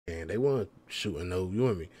They weren't shooting no, you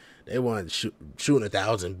and me. They weren't shooting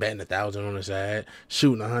 1,000, betting 1,000 on the side,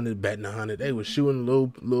 shooting 100, betting 100. They were shooting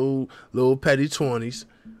little petty 20s,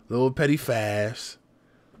 little petty 5s.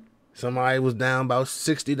 Somebody was down about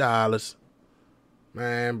 $60.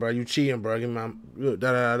 Man, bro, you cheating, bro. Give me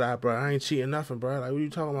my bro. I ain't cheating nothing, bro. Like, what you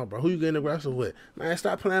talking about, bro? Who you getting aggressive with? Man,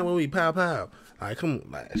 stop playing with me, pow pow. Like, come on,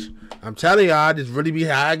 Lash. I'm telling y'all, I just really be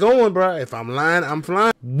high going, bro. If I'm lying, I'm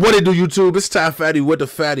flying. What it do, YouTube? It's Ty Fatty with the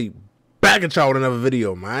Fatty. Back at y'all with another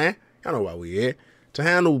video, man. Y'all know why we here. To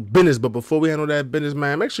handle business, but before we handle that business,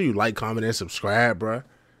 man, make sure you like, comment, and subscribe, bro.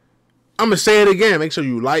 I'm going to say it again. Make sure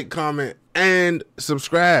you like, comment, and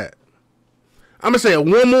subscribe. I'm going to say it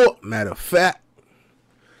one more. Matter of fact.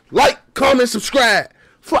 Like, comment, subscribe.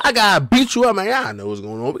 Before I gotta beat you up, man. Y'all know what's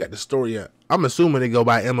going on. We got the story up. I'm assuming they go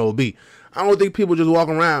by M.O.B. I don't think people just walk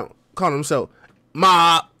around calling themselves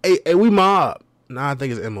M.O.B. Hey, we M.O.B. Nah, I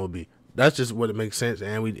think it's M.O.B. That's just what it makes sense.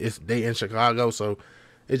 And they in Chicago, so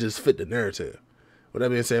it just fit the narrative. With that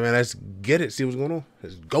being said, man, let's get it. See what's going on.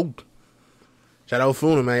 Let's go. Shout out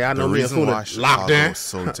Funa, man. Y'all know me and Funa locked in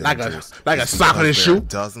so like a sock in his shoe.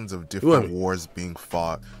 Dozens of different wars being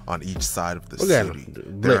fought on each side of the city.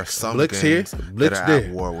 There are some gangs that are at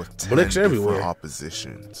war with 10 different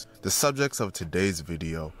oppositions. The subjects of today's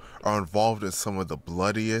video are involved in some of the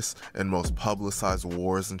bloodiest and most publicized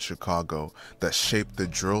wars in Chicago that shaped the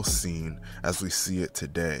drill scene as we see it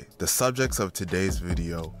today. The subjects of today's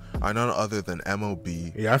video are none other than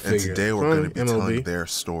M.O.B. Yeah, and today we're going to be telling their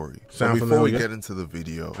story. Sound but before we get into the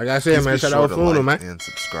video, like I said, man, shout out Funa, man, and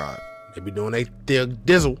subscribe. They be doing they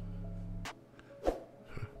dizzle.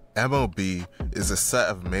 M.O.B. is a set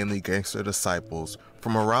of mainly gangster disciples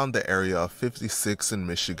from around the area of 56 in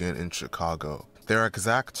Michigan and Chicago. Their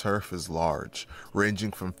exact turf is large,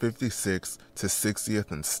 ranging from 56th to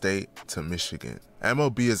 60th in state to Michigan.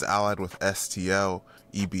 M.O.B. is allied with STL,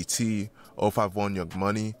 EBT, 051 Young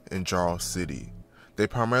Money, and Jarl City. They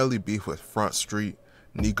primarily beef with Front Street,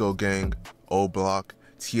 Nico Gang, O Block,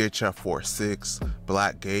 THF 46,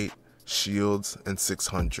 Black Gate, Shields, and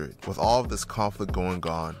 600. With all of this conflict going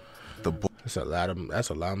on, that's a lot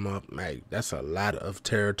of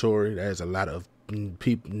territory. That's a lot of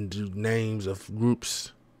people, names of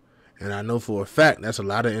groups, and I know for a fact that's a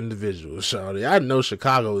lot of individuals. So I know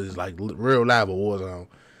Chicago is like real live a war zone.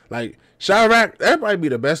 Like Chirac, that might be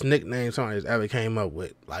the best nickname somebody's ever came up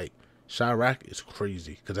with. Like Chirac is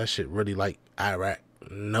crazy because that shit really like Iraq.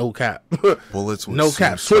 No cap. Bullets. No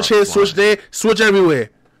cap. Switch here, switch there, switch everywhere.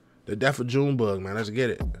 The death of Junebug, man. Let's get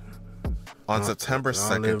it. On September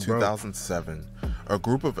 2nd, 2007, a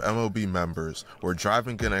group of M.O.B. members were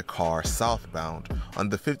driving in a car southbound on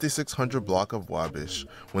the 5600 block of Wabash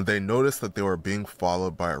when they noticed that they were being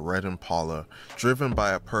followed by a red Impala driven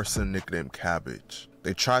by a person nicknamed Cabbage.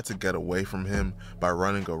 They tried to get away from him by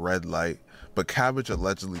running a red light, but Cabbage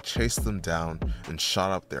allegedly chased them down and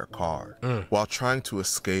shot up their car. While trying to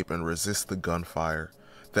escape and resist the gunfire,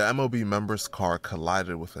 the M.O.B. members' car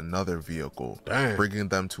collided with another vehicle, bringing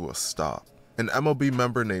them to a stop. An M.O.B.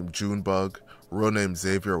 member named Junebug, real name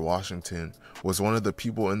Xavier Washington, was one of the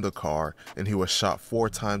people in the car, and he was shot 4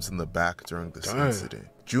 times in the back during this incident.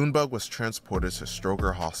 Junebug was transported to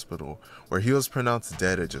Stroger Hospital, where he was pronounced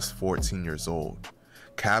dead at just 14 years old.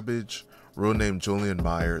 Cabbage, real name Julian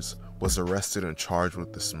Myers, was arrested and charged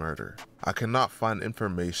with this murder. I cannot find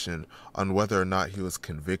information on whether or not he was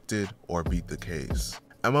convicted or beat the case.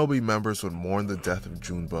 M.O.B. members would mourn the death of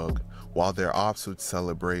Junebug, while their ops would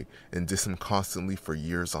celebrate and diss him constantly for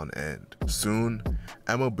years on end. Soon,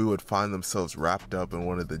 M.O.B. would find themselves wrapped up in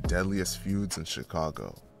one of the deadliest feuds in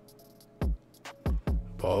Chicago.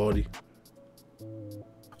 Baldy.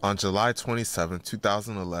 On July 27,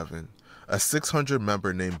 2011, a 600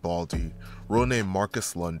 member named Baldy, real name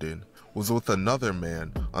Marcus London, was with another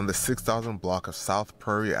man on the 6000 block of South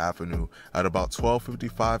Prairie Avenue at about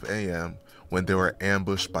 12:55 a.m. when they were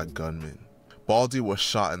ambushed by gunmen. Baldy was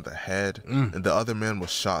shot in the head, and the other man was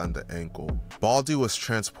shot in the ankle. Baldy was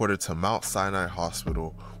transported to Mount Sinai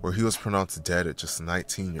Hospital, where he was pronounced dead at just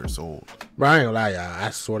 19 years old. Bro, I ain't gonna lie, y'all. I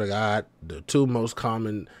swear to God, the two most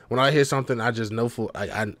common, when I hear something, I just know for,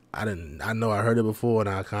 like, I know I heard it before, and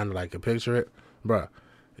I kind of like can picture it. Bro,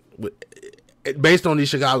 based on these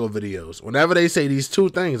Chicago videos, whenever they say these two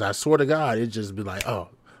things, I swear to God, it just be like, oh,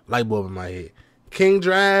 light bulb in my head. King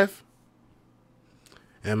Drive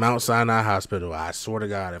and Mount Sinai Hospital. I swear to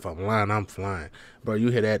God, if I'm lying, I'm flying. Bro,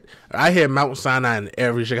 you hear that? I hear Mount Sinai in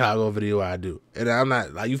every Chicago video I do. And I'm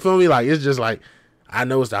not, like, you feel me? Like, it's just like, I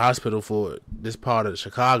know it's the hospital for this part of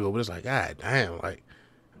Chicago, but it's like, God damn, like,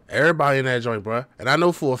 everybody in that joint, bro. And I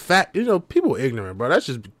know for a fact, you know, people are ignorant, bro. Let's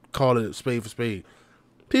just call it spade for spade.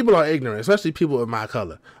 People are ignorant, especially people of my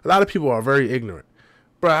color. A lot of people are very ignorant.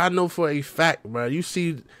 Bro, I know for a fact, bro, you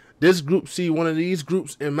see this group, see one of these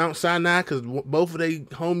groups in Mount Sinai, because both of their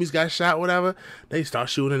homies got shot, whatever, they start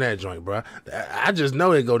shooting that joint, bro. I just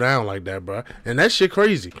know they go down like that, bro. And that shit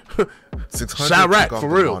crazy. 600 Chirac, took for on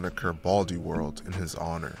the real. moniker Baldy World in his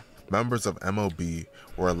honor. Members of M.O.B.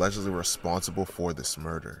 were allegedly responsible for this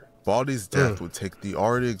murder. Baldy's death would take the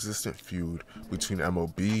already existent feud between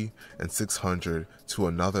M.O.B. and 600 to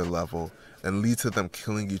another level and lead to them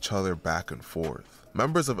killing each other back and forth.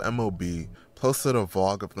 Members of M.O.B. posted a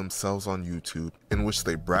vlog of themselves on YouTube in which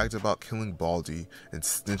they bragged about killing Baldy and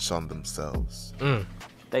snitched on themselves.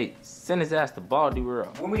 They sent his ass to Baldy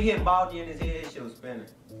World. When we hit Baldy in his head, his shit was spinning.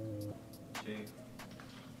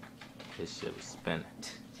 His shit was spinning.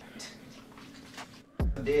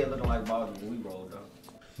 Dead looking like Baldy when we rolled up.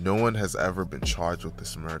 No one has ever been charged with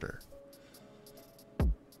this murder.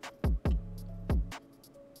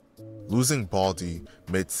 Losing Baldy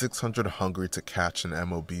made 600 hungry to catch an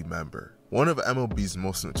M.O.B. member. One of M.O.B.'s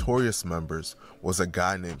most notorious members was a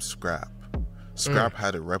guy named Scrap. Scrap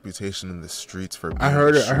had a reputation in the streets for being I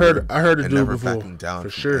heard it and do never before, backing down for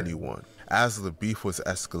from sure. anyone. As the beef was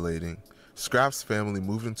escalating, Scrap's family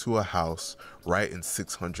moved into a house right in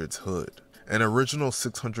 600's hood. An original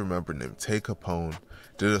 600 member named Tay Capone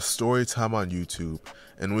did a story time on YouTube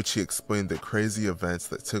in which he explained the crazy events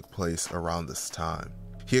that took place around this time.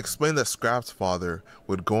 He explained that Scrap's father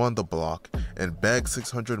would go on the block and beg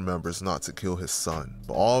 600 members not to kill his son,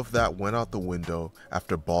 but all of that went out the window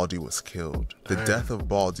after Baldy was killed. The death of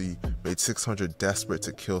Baldy made 600 desperate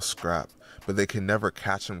to kill Scrap, but they could never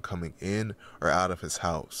catch him coming in or out of his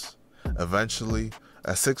house. Eventually,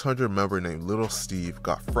 a 600 member named Little Steve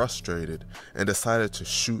got frustrated and decided to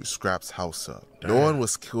shoot Scrap's house up. No one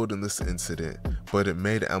was killed in this incident, but it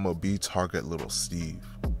made M.O.B. target Little Steve.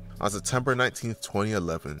 On September 19,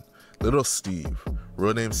 2011, Little Steve,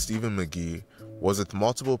 real name Stephen McGee, was with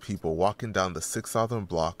multiple people walking down the 6,000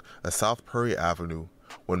 block of South Prairie Avenue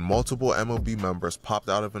when multiple M.O.B. members popped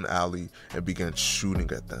out of an alley and began shooting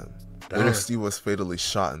at them. Little Steve was fatally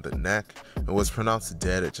shot in the neck and was pronounced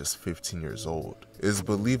dead at just 15 years old. It is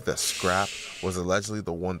believed that Scrap was allegedly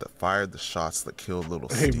the one that fired the shots that killed Little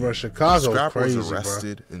Steve. Hey, bro, Chicago's Scrap crazy, was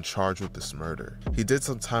arrested and charged with this murder. He did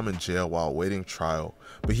some time in jail while awaiting trial,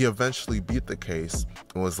 but he eventually beat the case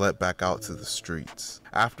and was let back out to the streets.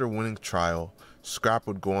 After winning trial, Scrap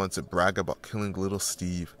would go on to brag about killing Little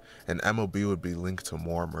Steve, and M.O.B. would be linked to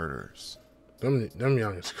more murders. Them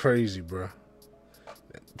young is crazy, bro.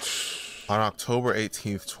 On October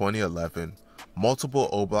 18, 2011, multiple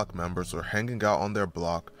O-Block members were hanging out on their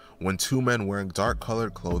block when two men wearing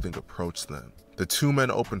dark-colored clothing approached them. The two men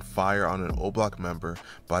opened fire on an O-Block member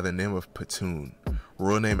by the name of Platoon,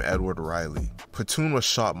 real name Edward Riley. Platoon was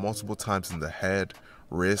shot multiple times in the head,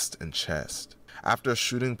 wrist, and chest. After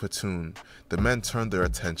shooting Platoon, the men turned their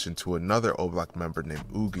attention to another O-Block member named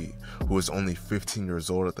Oogie, who was only 15 years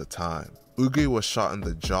old at the time. Oogie was shot in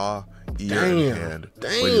the jaw, ear, and hand, but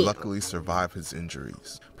he luckily survived his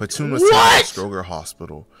injuries. Platoon was taken to Stroger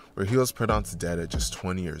Hospital, where he was pronounced dead at just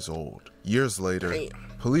 20 years old. Years later,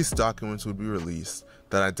 police documents would be released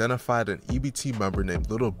that identified an EBT member named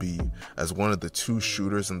Little B as one of the two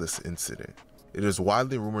shooters in this incident. It is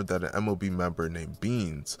widely rumored that an M.O.B. member named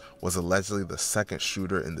Beans was allegedly the second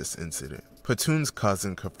shooter in this incident. Platoon's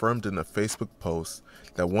cousin confirmed in a Facebook post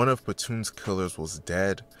that one of Platoon's killers was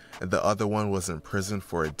dead and the other one was in prison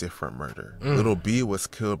for a different murder. Little B was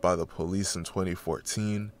killed by the police in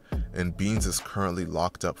 2014, and Beans is currently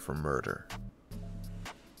locked up for murder.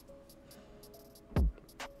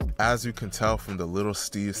 As you can tell from the Little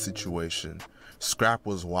Steve situation, Scrap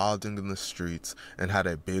was wilding in the streets and had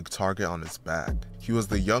a big target on his back. He was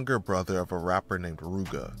the younger brother of a rapper named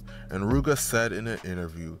Ruga, and Ruga said in an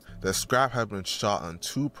interview that Scrap had been shot on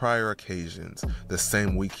 2 prior occasions the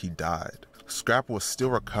same week he died. Scrap was still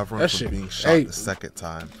recovering from being shot the second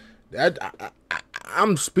time.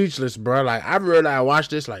 I'm speechless, bro. Like, I realized I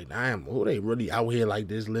watched this, like, damn, who they really out here like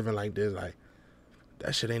this, living like this? Like,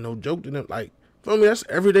 that shit ain't no joke to them. Like, feel me? That's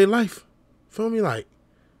everyday life. Feel me? Like,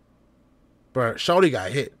 bro, Shorty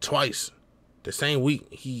got hit twice the same week.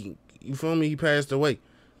 You feel me? He passed away.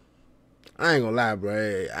 I ain't gonna lie,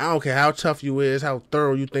 bro. I don't care how tough you is, how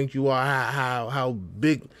thorough you think you are, how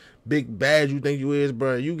big bad you think you is,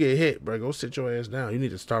 bro. You get hit, bro. Go sit your ass down. You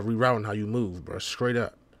need to start rerouting how you move, bro. Straight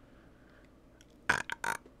up.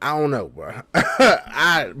 I don't know, bro.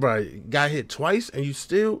 Bro, got hit twice and you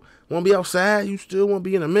still want to be outside? You still want to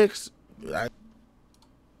be in the mix? I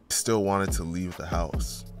still wanted to leave the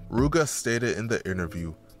house. Ruga stated in the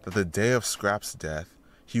interview that the day of Scrap's death,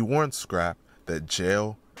 he warned Scrap that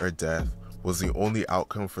jail or death was the only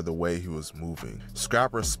outcome for the way he was moving.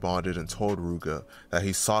 Scrap responded and told Ruga that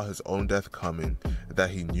he saw his own death coming and that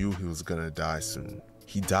he knew he was gonna die soon.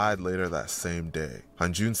 He died later that same day.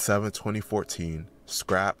 On June 7, 2014,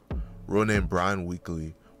 Scrap, real name Brian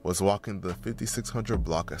Weekly, was walking the 5600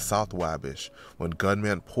 block of South Wabash when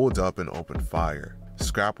gunmen pulled up and opened fire.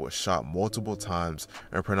 Scrap was shot multiple times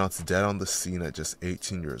and pronounced dead on the scene at just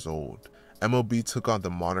 18 years old. M.O.B. took on the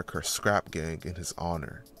moniker Scrap Gang in his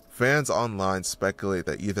honor. Fans online speculate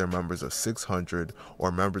that either members of 600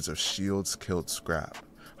 or members of Shields killed Scrap.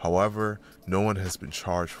 However, no one has been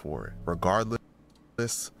charged for it.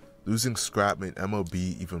 Regardless, losing Scrap made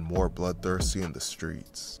M.O.B. even more bloodthirsty in the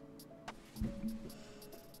streets.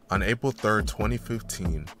 On April 3,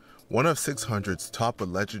 2015, one of 600's top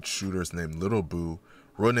alleged shooters named Little Boo,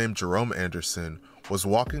 real name Jerome Anderson, was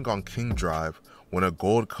walking on King Drive when a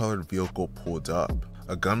gold-colored vehicle pulled up.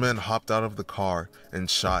 A gunman hopped out of the car and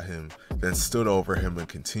shot him, then stood over him and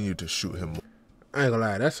continued to shoot him. I ain't gonna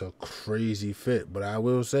lie, that's a crazy fit, but I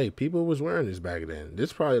will say, people was wearing this back then.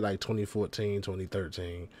 This probably like 2014,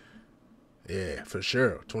 2013. Yeah, for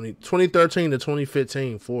sure. 2013 to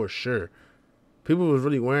 2015, for sure. People was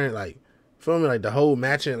really wearing, like, feel me, like the whole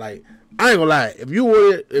matching, like, I ain't gonna lie, if you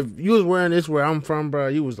was wearing this where I'm from, bro,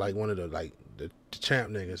 you was like one of the, like, the champ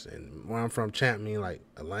niggas, and where I'm from, champ mean like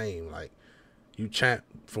a lame, like, you champ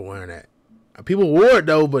for wearing that. People wore it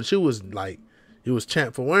though, but you was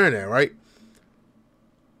champ for wearing that, right?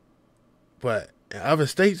 But in other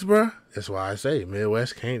states, bro, that's why I say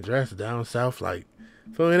Midwest can't dress. Down south, like,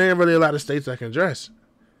 feel me, there ain't really a lot of states that can dress.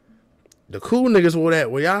 The cool niggas wore that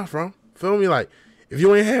where y'all from. Feel me? Like, if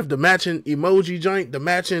you ain't have the matching emoji joint, the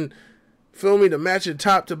matching, feel me, the matching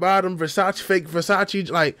top to bottom Versace, fake Versace,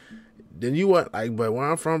 like, then you want, like, but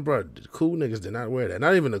where I'm from, bro, the cool niggas did not wear that.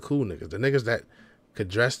 Not even the cool niggas. The niggas that could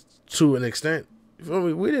dress to an extent, you feel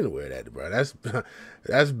me? We didn't wear that, bro.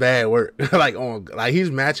 That's bad work. like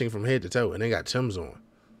he's matching from head to toe, and they got Tim's on.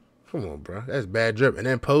 Come on, bro. That's bad drip. And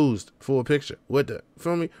then posed for a picture with the,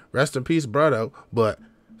 feel me? Rest in peace, bro, though. But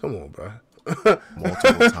come on, bro.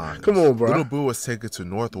 Multiple times. Come on, bro. Little Boo was taken to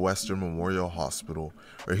Northwestern Memorial Hospital,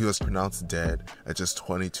 where he was pronounced dead at just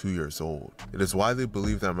 22 years old. It is widely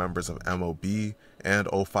believed that members of M.O.B. and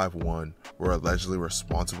 051 were allegedly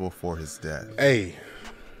responsible for his death. Hey,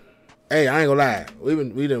 I ain't gonna lie.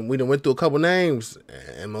 We done went through a couple names.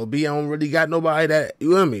 M.O.B. I don't really got nobody that,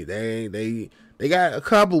 you know me. They got a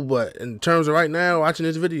couple, but in terms of right now, watching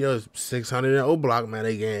this video, 600 and O Block, man,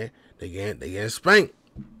 they getting spanked.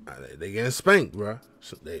 They getting spanked, bro.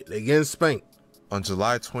 So they getting spanked. On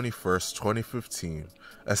July 21st, 2015,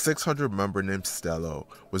 a 600 member named Stello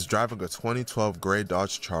was driving a 2012 gray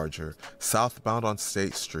Dodge Charger southbound on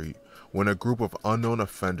State Street when a group of unknown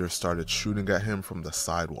offenders started shooting at him from the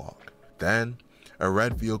sidewalk. Then, a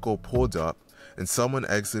red vehicle pulled up and someone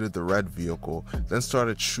exited the red vehicle, then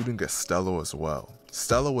started shooting at Stello as well.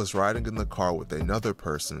 Stello was riding in the car with another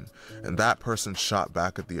person, and that person shot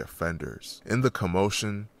back at the offenders. In the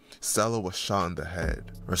commotion, Stello was shot in the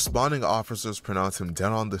head. Responding officers pronounced him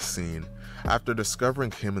dead on the scene after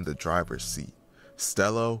discovering him in the driver's seat.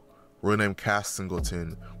 Stello, real name Cass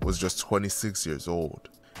Singleton, was just 26 years old.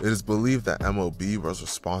 It is believed that M.O.B. was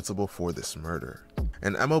responsible for this murder.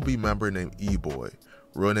 An M.O.B. member named E-Boy,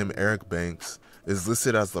 real name Eric Banks, is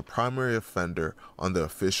listed as the primary offender on the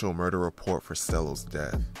official murder report for Stello's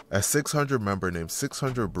death. A 600 member named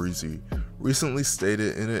 600 Breezy recently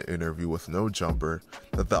stated in an interview with No Jumper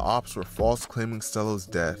that the ops were false claiming Stello's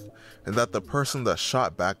death and that the person that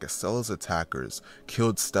shot back at Stello's attackers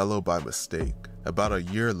killed Stello by mistake. About a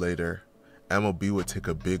year later, M.O.B. would take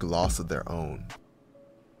a big loss of their own.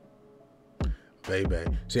 Baby.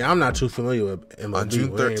 See, I'm not too familiar with M.O.B. On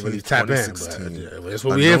June 13, really 2016, that's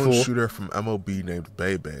what we here for. Shooter from M.O.B. named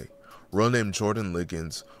Bebe, real name Jordan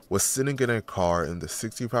Liggins, was sitting in a car in the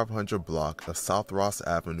 6500 block of South Ross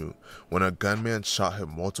Avenue when a gunman shot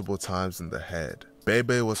him multiple times in the head.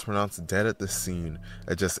 Bebe was pronounced dead at the scene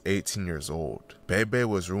at just 18 years old. Bebe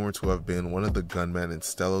was rumored to have been one of the gunmen in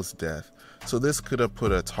Stello's death, so this could have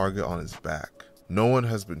put a target on his back. No one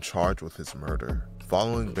has been charged with his murder.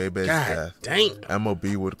 Following Bebe's death,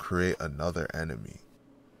 M.O.B. would create another enemy.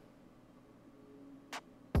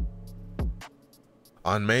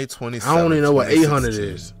 On May 27, I don't even know what 800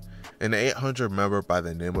 is. An 800 member by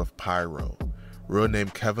the name of Pyro, real name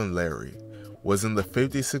Kevin Larry, was in the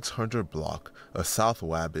 5600 block of South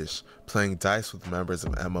Wabash playing dice with members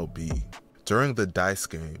of M.O.B. During the dice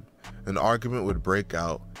game, an argument would break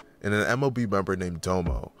out and an M.O.B. member named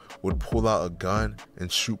Domo would pull out a gun and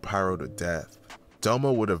shoot Pyro to death.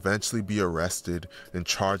 Domo would eventually be arrested and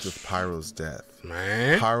charged with Pyro's death.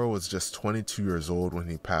 Man. Pyro was just 22 years old when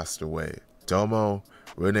he passed away. Domo,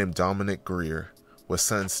 real name Dominic Greer, was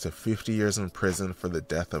sentenced to 50 years in prison for the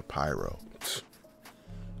death of Pyro.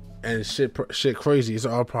 And shit crazy. It's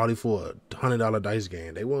all probably for $100 dice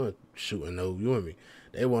game. They weren't shooting no, you and me.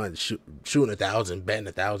 They weren't shooting 1,000, betting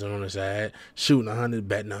 1,000 on the side, shooting 100,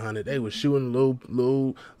 betting 100. They were shooting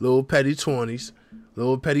little petty 20s,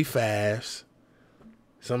 little petty 5s.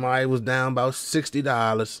 Somebody was down about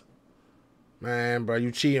 $60. Man, bro,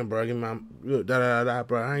 you cheating, bro. Give me my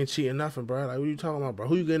bro. I ain't cheating nothing, bro. Like, what you talking about, bro?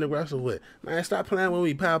 Who you getting aggressive with? Man, stop playing with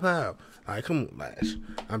me, pow. Like, come on, Lash.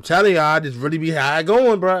 I'm telling y'all, this really be how I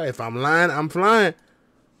going, bro. If I'm lying, I'm flying.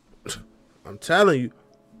 I'm telling you.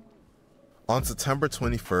 On September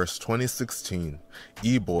 21st, 2016,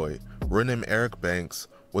 E-Boy, real name Eric Banks,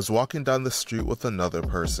 was walking down the street with another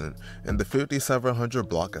person in the 5700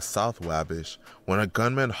 block of South Wabash when a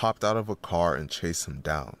gunman hopped out of a car and chased him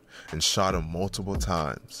down and shot him multiple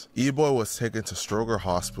times. E-Boy was taken to Stroger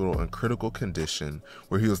Hospital in critical condition,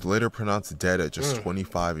 where he was later pronounced dead at just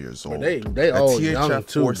 25 years old. They all young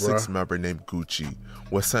too, bro. A THF 46 member named Gucci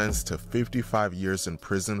was sentenced to 55 years in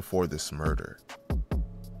prison for this murder.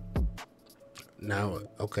 Now,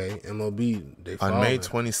 okay, M.O.B. On May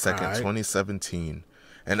 22nd, 2017,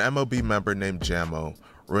 an M.O.B. member named Jamo,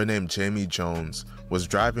 real name Jamie Jones, was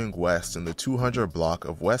driving west in the 200 block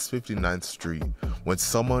of West 59th Street when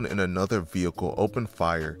someone in another vehicle opened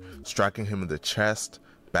fire, striking him in the chest,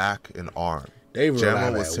 back, and arm.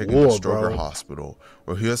 Jamo was taken to Stroger Hospital,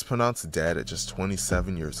 where he was pronounced dead at just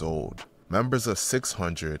 27 years old. Members of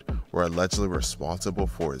 600 were allegedly responsible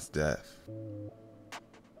for his death.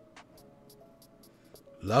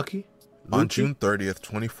 Lucky? On June 30th,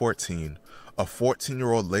 2014, a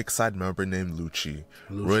 14-year-old Lakeside member named Lucci,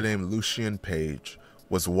 real name Lucian Page,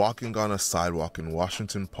 was walking on a sidewalk in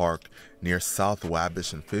Washington Park near South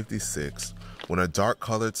Wabash and 56 when a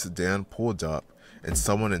dark-colored sedan pulled up and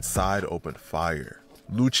someone inside opened fire.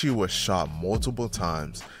 Lucci was shot multiple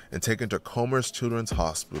times and taken to Comer's Children's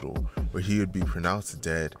Hospital, where he would be pronounced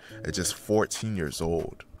dead at just 14 years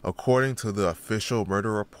old. According to the official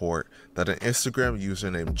murder report that an Instagram user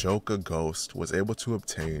named Joka Ghost was able to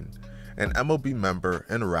obtain, an M.O.B. member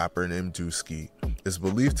and rapper named Dusky is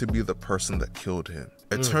believed to be the person that killed him.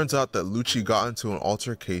 It turns out that Lucci got into an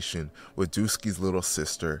altercation with Dusky's little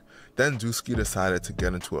sister, then Dusky decided to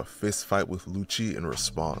get into a fist fight with Lucci in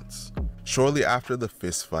response. Shortly after the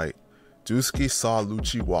fist fight, Dusky saw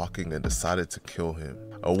Lucci walking and decided to kill him.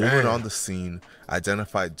 A woman on the scene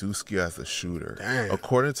identified Dusky as the shooter.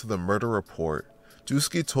 According to the murder report,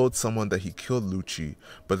 Dusky told someone that he killed Lucci,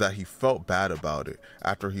 but that he felt bad about it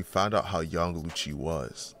after he found out how young Lucci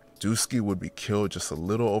was. Dusky would be killed just a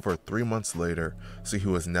little over 3 months later, so he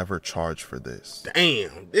was never charged for this.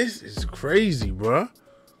 Damn, this is crazy, bruh.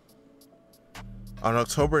 On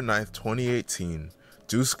October 9th, 2018,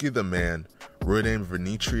 Dusky the man, real name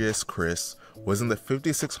Venetrius Chris, was in the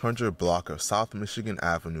 5600 block of South Michigan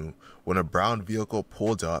Avenue when a brown vehicle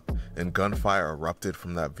pulled up and gunfire erupted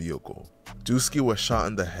from that vehicle. Dusky was shot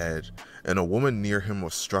in the head, and a woman near him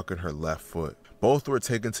was struck in her left foot. Both were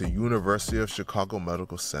taken to University of Chicago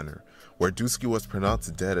Medical Center, where Dusky was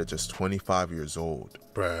pronounced dead at just 25 years old.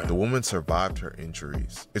 The woman survived her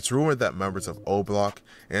injuries. It's rumored that members of O Block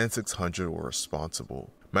and 600 were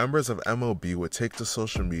responsible. Members of M.O.B. would take to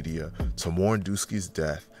social media to mourn Dusky's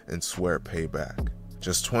death and swear payback.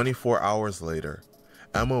 Just 24 hours later,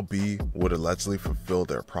 M.O.B. would allegedly fulfill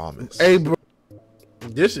their promise. Hey, bro,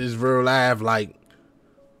 this is real live, like,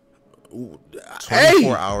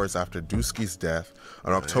 24 hours after Dusky's death,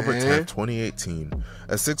 on October 10th, 2018,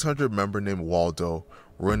 a 600 member named Waldo,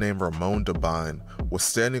 real name Ramon Devine, was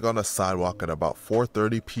standing on a sidewalk at about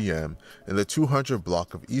 4:30 p.m. in the 200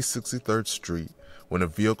 block of East 63rd Street when a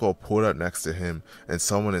vehicle pulled up next to him and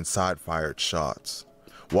someone inside fired shots.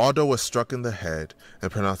 Waldo was struck in the head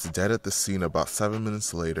and pronounced dead at the scene about 7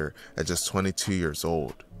 minutes later at just 22 years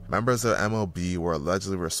old. Members of M.O.B. were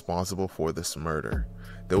allegedly responsible for this murder.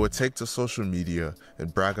 They would take to social media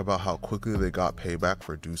and brag about how quickly they got payback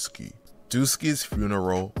for Dusky. Dusky's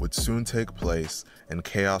funeral would soon take place and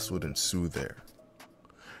chaos would ensue there.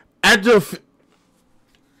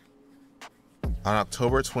 On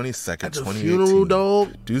October 22nd,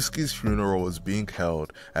 2018, Dusky's funeral was being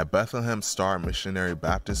held at Bethlehem Star Missionary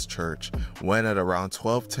Baptist Church when at around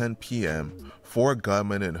 12:10 p.m., 4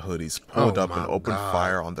 gunmen in hoodies pulled up and opened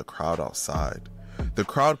fire on the crowd outside. The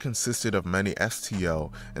crowd consisted of many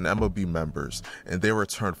STL and M.O.B. members, and they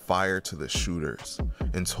returned fire to the shooters.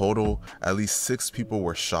 In total, at least 6 people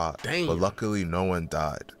were shot, but luckily no one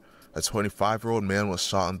died. A 25-year-old man was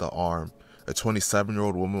shot in the arm, a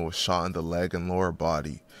 27-year-old woman was shot in the leg and lower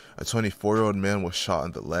body, a 24-year-old man was shot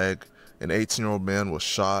in the leg, An 18-year-old man was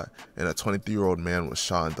shot, and a 23-year-old man was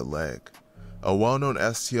shot in the leg. A well-known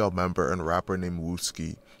STL member and rapper named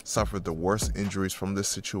Wooski suffered the worst injuries from this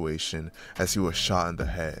situation as he was shot in the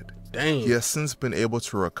head. Dang. He has since been able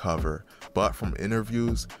to recover, but from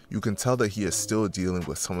interviews, you can tell that he is still dealing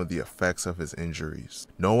with some of the effects of his injuries.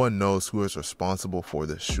 No one knows who is responsible for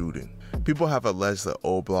this shooting. People have alleged that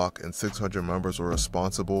O Block and 600 members were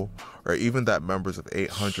responsible, or even that members of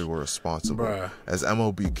 800 were responsible, as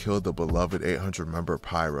M.O.B killed the beloved 800 member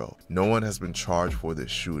Pyro. No one has been charged for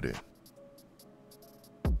this shooting.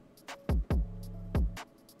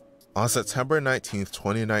 On September 19,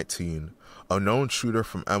 2019, a known shooter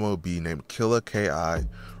from M.O.B named Killa K.I.,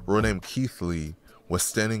 real name Keith Lee, was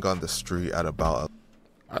standing on the street at about...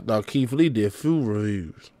 I thought Keith Lee did food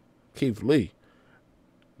reviews. Keith Lee.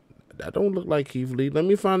 That don't look like Keith Lee. Let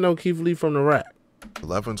me find out Keith Lee from the rap.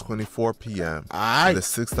 11:24 p.m. in the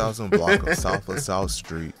 6000 block of South LaSalle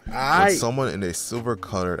Street, when someone in a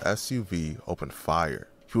silver-colored SUV opened fire.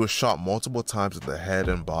 He was shot multiple times in the head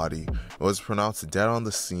and body and was pronounced dead on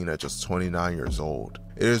the scene at just 29 years old.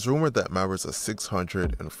 It is rumored that members of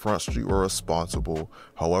 600 and Front Street were responsible,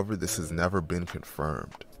 however this has never been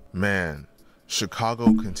confirmed. Man, Chicago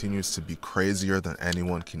continues to be crazier than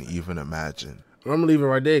anyone can even imagine. I'm gonna leave it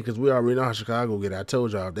right there because we already know how Chicago get. I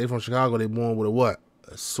told y'all, they from Chicago, they born with a what?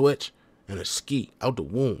 A switch and a ski out the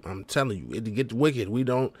womb. I'm telling you, it get wicked.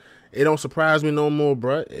 It don't surprise me no more,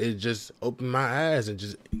 bruh. It just opened my eyes and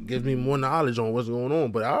just gives me more knowledge on what's going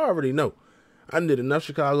on. But I already know. I did enough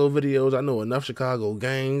Chicago videos. I know enough Chicago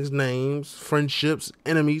gangs, names, friendships,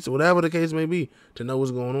 enemies, whatever the case may be, to know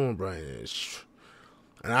what's going on, bruh.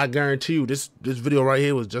 And I guarantee you, this video right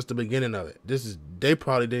here was just the beginning of it. They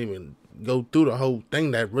probably didn't even go through the whole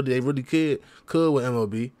thing that they really could with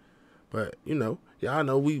M.O.B. But, you know, y'all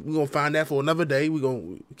know we gonna find that for another day. We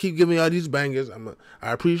gonna keep giving y'all these bangers.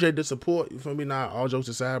 I appreciate the support. You feel me? Now, all jokes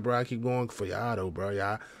aside, bro, I keep going for y'all though, bro.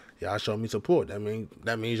 Y'all show me support. That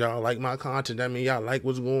means y'all like my content. That means y'all like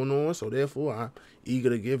what's going on. So therefore, I'm eager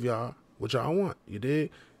to give y'all what y'all want. You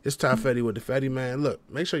dig? It's Ty Fetty with the Fetty Man. Look,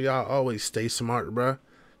 make sure y'all always stay smart, bro.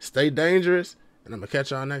 Stay dangerous, and I'm gonna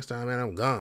catch y'all next time, man. I'm gone.